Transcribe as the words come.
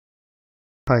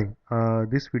Hi,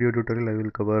 this video tutorial I will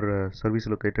cover Service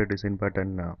Locator design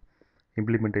pattern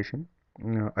implementation.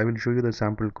 I will show you the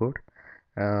sample code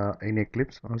in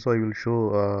Eclipse. Also, I will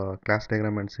show class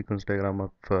diagram and sequence diagram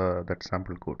of that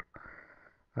sample code.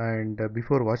 And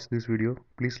before watch this video,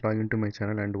 please log into my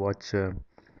channel and watch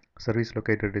Service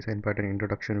Locator design pattern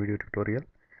introduction video tutorial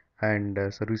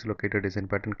and Service Locator design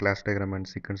pattern class diagram and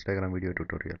sequence diagram video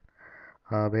tutorial,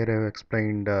 where I have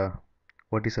explained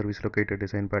what is service locator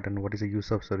design pattern, what is the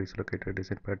use of service locator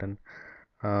design pattern,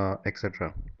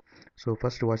 etc. So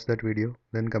first watch that video,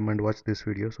 then come and watch this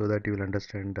video so that you will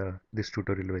understand this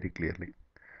tutorial very clearly.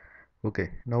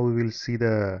 Okay, now we will see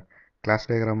the class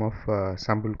diagram of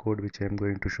sample code which I am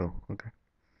going to show. Okay,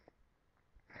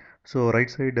 so right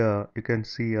side you can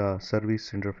see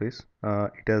service interface.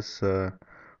 It has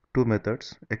two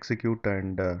methods, execute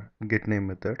and getName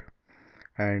method,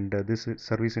 and this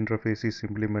service interface is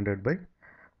implemented by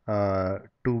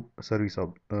two service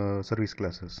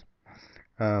classes.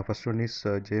 First one is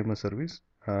JMS service,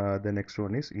 the next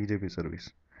one is EJB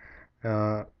service.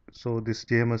 So this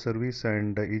JMS service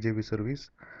and EJB service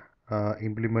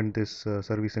implement this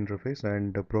service interface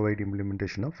and provide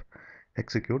implementation of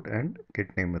execute and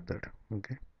getName method.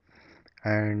 Okay,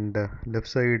 and left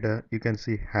side you can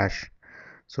see hash.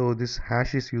 So this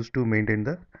hash is used to maintain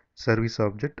the service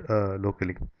object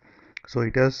locally. So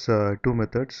it has two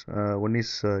methods. One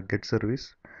is get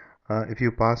service. If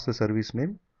you pass the service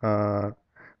name,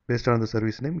 based on the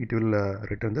service name, it will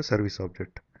return the service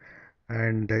object.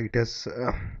 And it has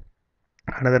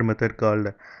another method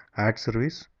called add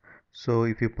service. So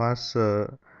if you pass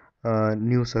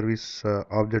new service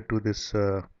object to this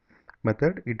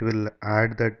method, it will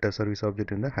add that service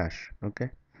object in the hash. Okay.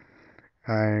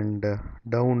 And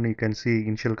down you can see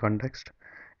InitialContext.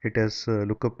 It has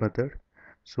lookup method.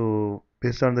 So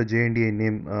based on the JNDA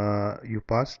name you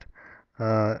passed,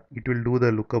 it will do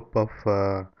the lookup of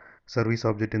service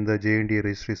object in the JNDA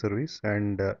registry service,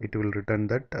 and it will return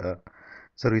that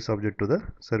service object to the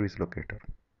service locator.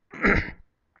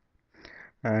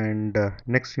 And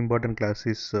next important class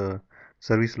is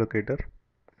service locator,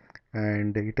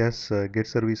 and it has get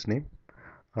service name.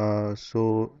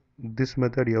 So this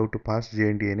method you have to pass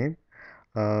JNDA name.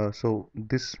 So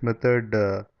this method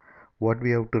what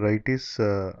we have to write is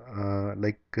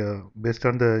based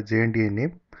on the JNDA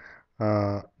name,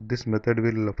 this method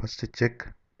will first check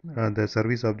the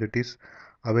service object is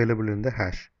available in the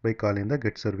hash by calling the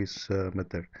get service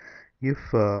method.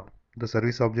 If the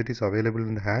service object is available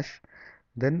in the hash,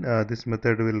 then this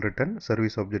method will return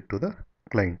service object to the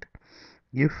client.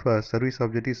 If service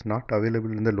object is not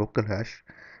available in the local hash,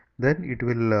 then it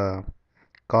will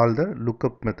call the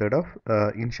lookup method of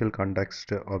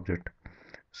InitialContext object.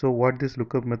 So what this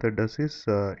lookup method does is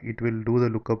it will do the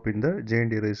lookup in the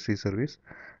JNDA registry service.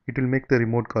 It will make the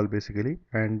remote call basically,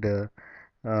 and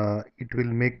it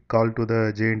will make call to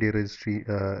the JNDA registry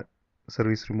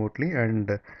service remotely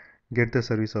and get the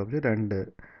service object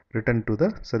and return to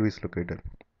the service locator.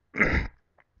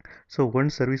 So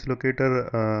once service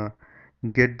locator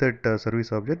get that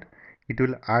service object, it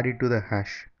will add it to the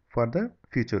hash for the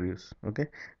future use. Okay,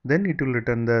 then it will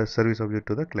return the service object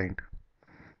to the client.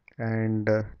 And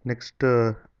next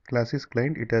class is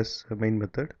client. It has a main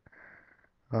method.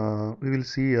 We will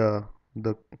see the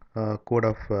code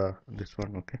of this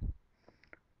one. Okay,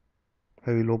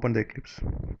 I will open the Eclipse.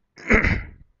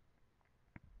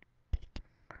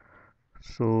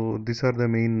 So these are the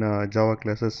main Java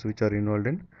classes which are involved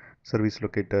in service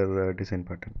locator design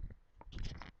pattern.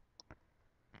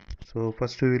 So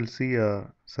first we will see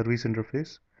service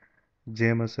interface,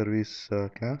 JMS service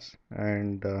class,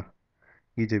 and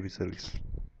EJB service.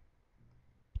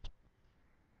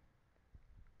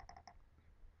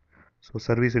 So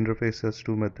service interface has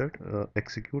two methods,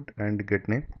 execute and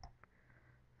getName,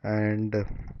 and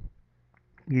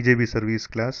EJB service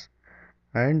class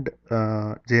and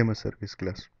JMS service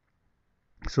class.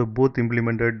 So both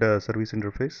implemented service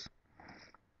interface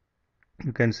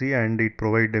you can see, and it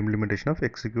provide implementation of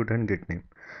execute and getName.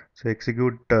 So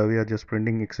execute, we are just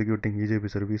printing executing EJB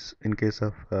service in case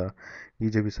of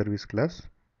EJB service class,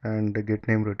 and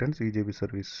getName returns EJB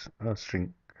service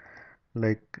string.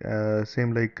 Like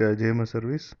same like JMS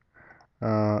service,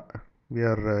 we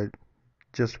are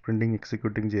just printing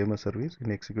executing JMS service in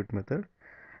execute method,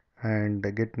 and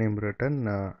getName return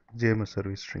JMS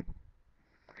service string.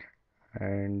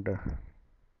 And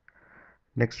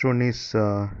next one is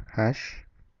hash,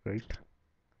 right?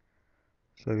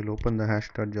 So I will open the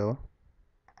hash.java.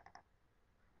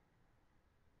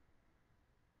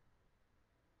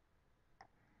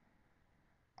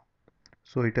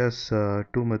 So it has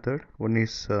two methods. One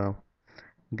is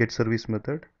get service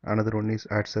method, another one is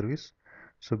add service.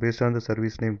 So based on the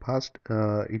service name passed,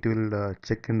 it will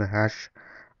check in the hash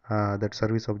that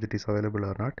service object is available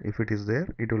or not. If it is there,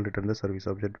 it will return the service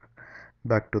object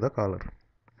back to the caller.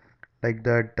 Like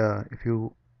that, if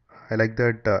you I like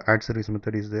that add service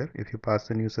method is there. If you pass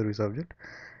the new service object,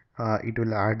 it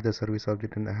will add the service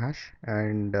object in the hash,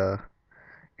 and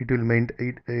it will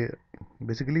maintain it.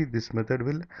 Basically, this method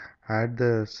will add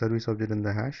the service object in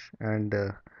the hash, and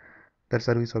that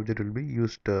service object will be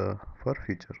used for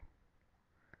future.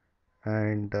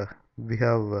 And we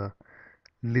have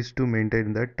list to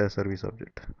maintain that service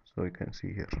object, so you can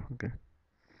see here. Okay,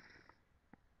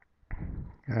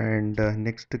 and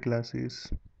next class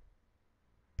is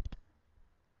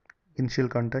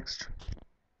InitialContext.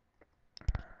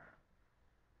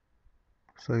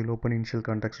 So you'll open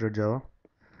InitialContext.java.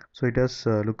 So it has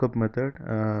lookup method.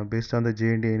 Based on the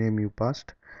JNDA name you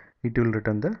passed, it will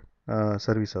return the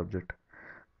service object.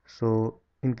 So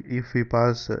if we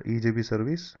pass EJB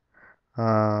service,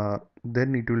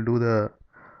 then it will do the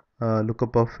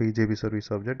lookup of EJB service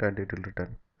object, and it will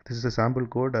return. This is a sample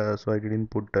code, so I didn't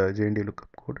put JNDA lookup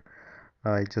code.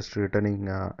 I just returning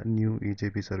new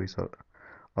EJB service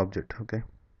object. Okay.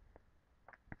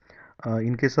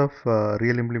 In case of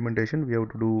real implementation, we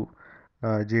have to do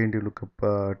JND lookup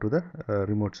to the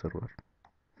remote server.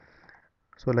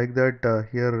 So like that,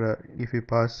 here if we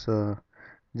pass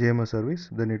JMS service,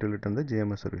 then it will return the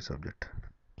JMS service object.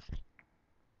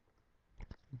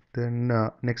 Then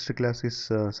next class is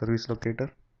Service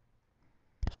Locator.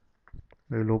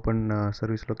 We will open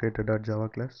Service Locator.java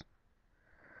class.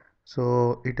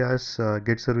 So it has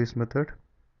get service method,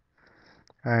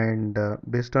 and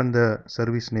based on the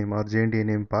service name or JNDA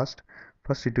name passed,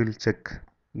 first it will check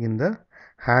in the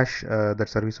hash that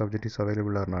service object is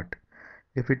available or not.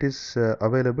 If it is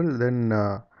available, then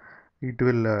it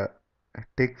will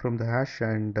take from the hash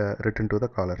and return to the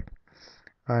caller.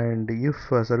 And if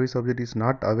service object is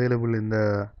not available in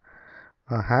the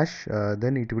hash,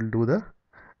 then it will do the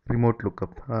remote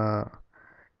lookup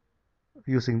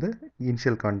using the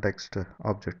InitialContext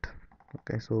object.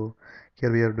 Okay, so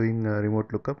here we are doing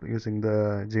remote lookup using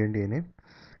the JNDA name,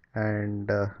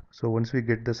 and so once we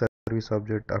get the service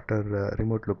object after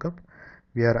remote lookup,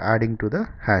 we are adding to the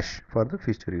hash for the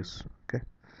future use. Okay.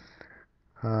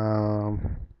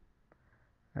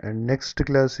 And next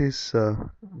class is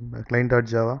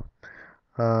client.java.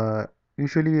 Uh,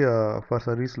 Usually for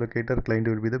service locator, client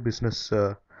will be the business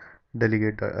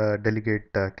delegate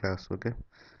class. Okay.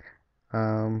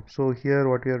 So here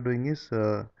what we are doing is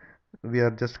we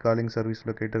are just calling service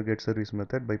locator get service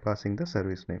method by passing the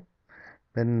service name.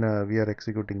 Then we are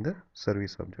executing the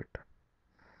service object.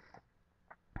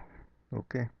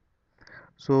 Okay.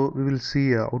 So we will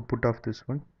see output of this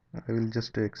one. I will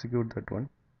just execute that one.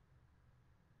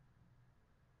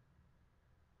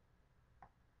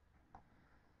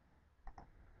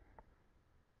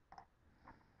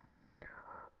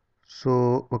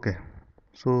 So okay,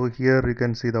 so here you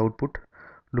can see the output,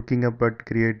 looking up at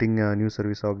creating a new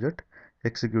service object,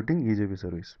 executing EJB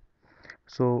service.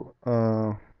 So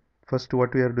first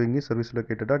what we are doing is service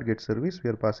locator dot get service,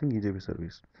 we are passing EJB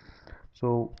service.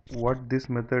 So what this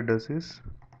method does is,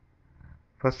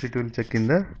 first it will check in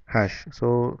the hash.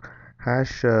 So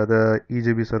hash the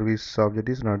EJB service object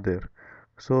is not there.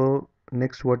 So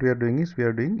next what we are doing is we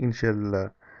are doing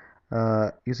initial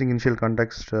using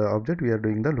InitialContext object, we are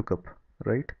doing the lookup,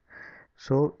 right?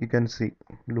 So you can see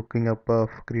looking up of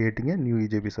creating a new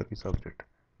EJB service object,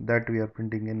 that we are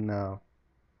printing in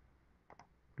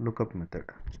lookup method.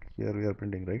 Here we are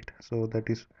printing, right? So that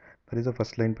is the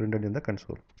first line printed in the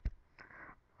console.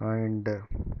 And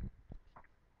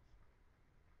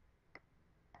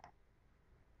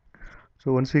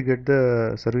so once we get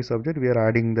the service object, we are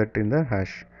adding that in the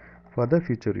hash for the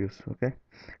future use. Okay,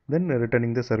 then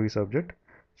returning the service object.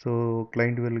 So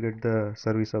client will get the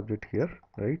service object here,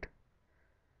 right?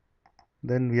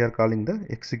 Then we are calling the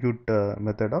execute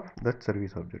method of that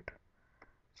service object.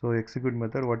 So execute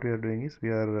method, what we are doing is we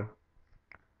are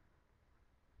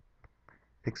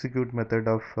execute method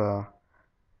of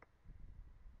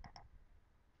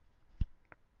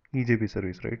EJB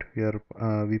service, right?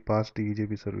 We passed the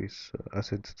EJB service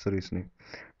as its service name,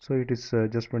 so it is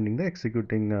just printing the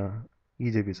executing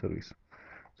EJB service.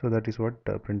 So that is what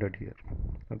printed here.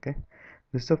 Okay,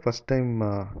 this is the first time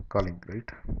calling,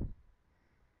 right?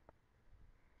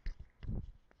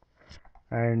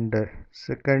 And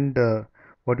second,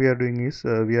 what we are doing is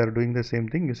we are doing the same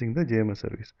thing using the JMS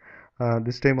service.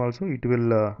 This time also it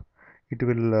will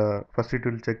first it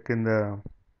will check in the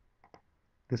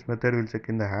this method will check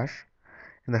in the hash.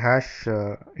 In the hash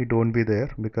it won't be there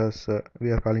because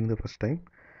we are calling the first time.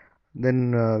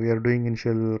 Then we are doing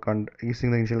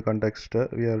using the initial context.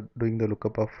 We are doing the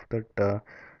lookup of that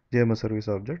JMS service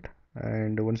object,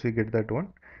 and once we get that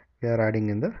one, we are adding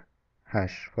in the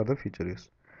hash for the future use.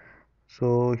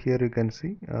 So here you can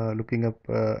see looking up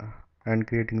and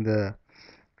creating the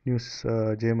new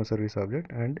JMS service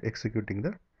object and executing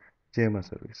the JMS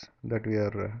service that we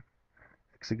are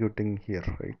executing here,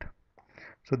 right?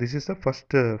 So this is the first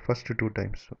two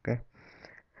times. Okay.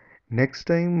 Next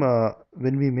time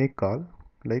when we make call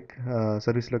like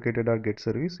service located or get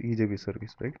service EJB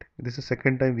service, right? This is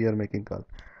second time we are making call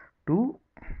to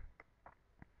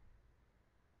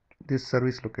this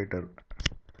service locator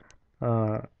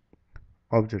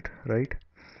object, right?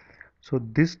 So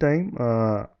this time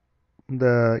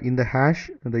the in the hash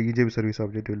the EJB service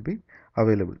object will be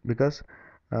available because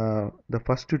the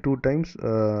first two times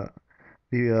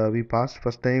we passed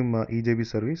first time EJB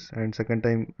service and second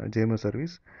time JMS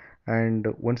service, and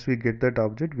once we get that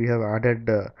object we have added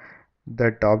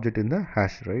that object in the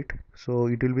hash, right? So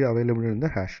it will be available in the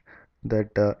hash,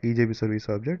 that EJB service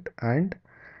object and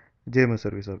JMS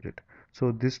service object.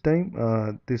 So this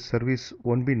time this service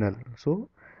won't be null, so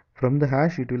from the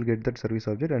hash it will get that service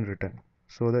object and return,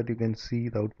 so that you can see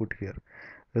the output here,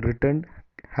 returned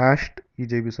hashed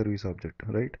EJB service object,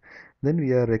 right? Then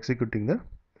we are executing the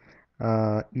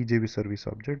EJB service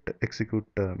object execute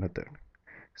method.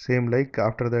 Same like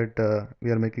after that we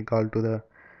are making call to the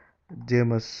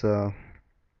JMS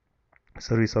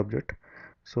service object.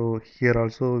 So here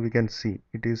also we can see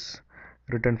it is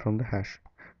written from the hash.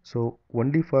 So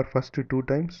only for first two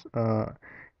times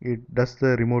it does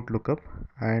the remote lookup,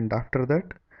 and after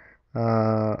that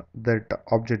that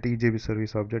object EJB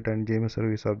service object and JMS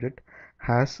service object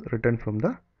has written from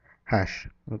the hash.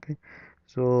 Okay.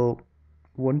 So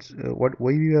once what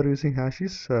why we are using hash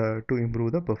is to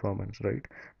improve the performance, right?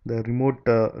 The remote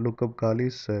lookup call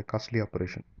is a costly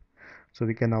operation, so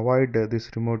we can avoid this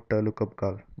remote lookup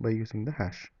call by using the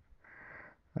hash.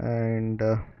 And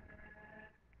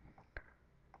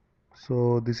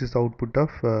so this is the output of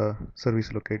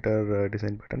service locator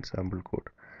design pattern sample code.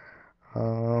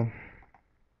 uh,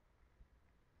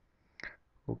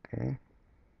 okay,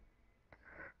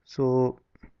 so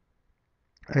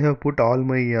I have put all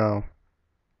my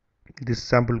this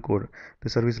sample code, the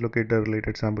service locator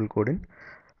related sample code in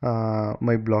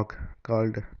my blog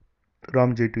called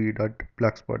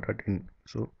ramj2e.blogspot.in.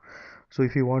 So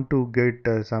if you want to get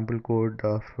a sample code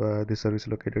of the service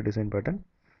locator design pattern,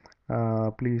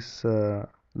 please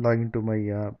log into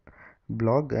my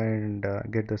blog and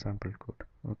get the sample code.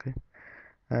 Okay.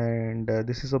 And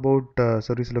this is about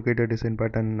service locator design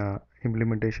pattern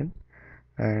implementation,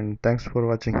 and thanks for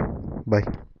watching. Bye.